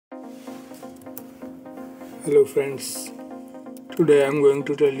Hello friends, today I am going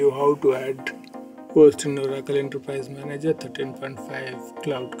to tell you how to add host in Oracle Enterprise Manager 13.5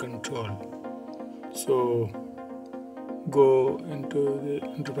 Cloud Control. So go into the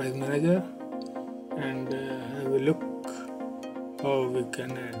Enterprise Manager and have a look how we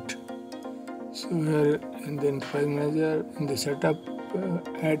can add. So here in the Enterprise Manager, in the setup,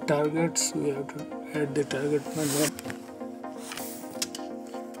 add targets, we have to add the target manager.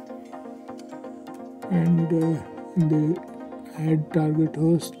 And in the add target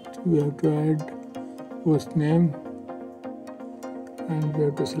host, we have to add host name and we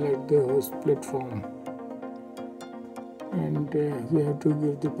have to select the host platform, and we have to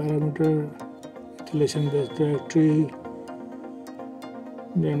give the parameter installation based directory,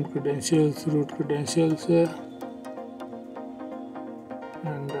 name credentials, root credentials, and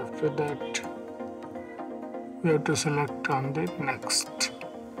after that we have to select on the next.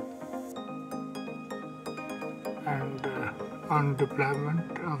 And on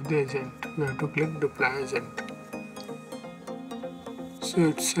deployment of the agent, we have to click deploy agent. So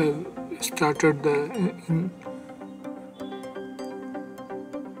it's started the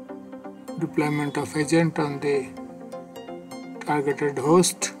deployment of agent on the targeted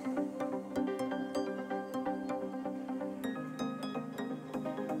host.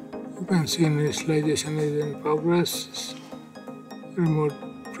 You can see initialization is in progress. Remote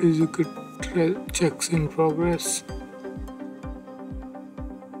execute checks in progress.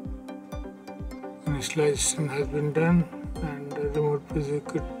 Initialization has been done and remote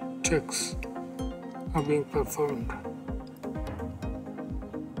execute checks are being performed.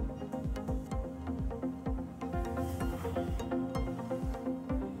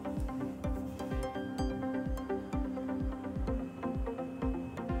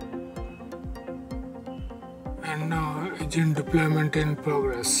 And now agent deployment in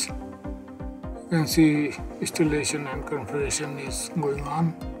progress. You can see installation and configuration is going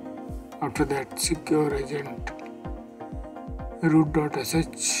on. After that, secure agent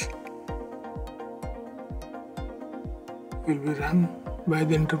root.sh will be run by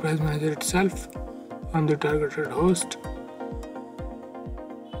the Enterprise Manager itself on the targeted host,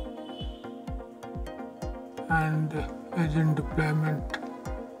 and agent deployment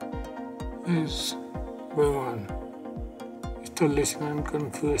is going on. Installation and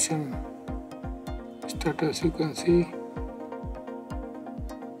configuration status you can see,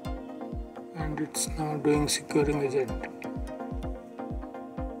 and it's now doing securing agent,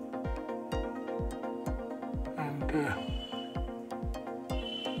 and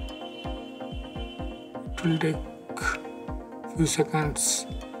it will take few seconds,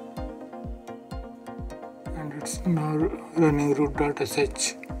 and it's now running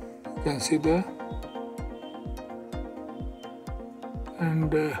root.sh. You can see there,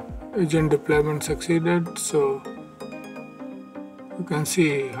 and agent deployment succeeded. So you can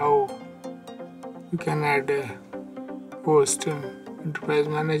see how you can add a host in Enterprise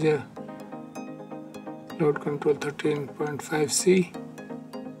Manager Cloud Control 13.5C.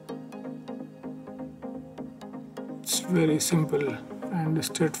 It's very simple and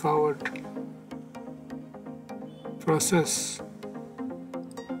straightforward process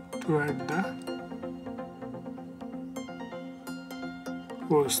to add the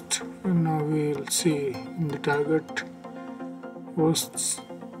host. And now we will see in the target hosts.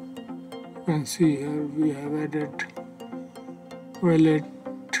 You can see here we have added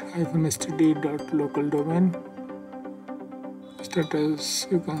wallet-std.local domain. Status,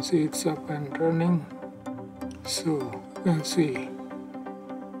 you can see it's up and running. So you can see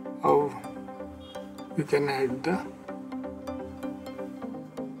how we can add the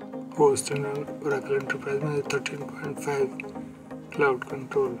host in Oracle Enterprise Manager 13.5 Cloud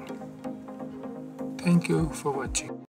Control. Thank you for watching.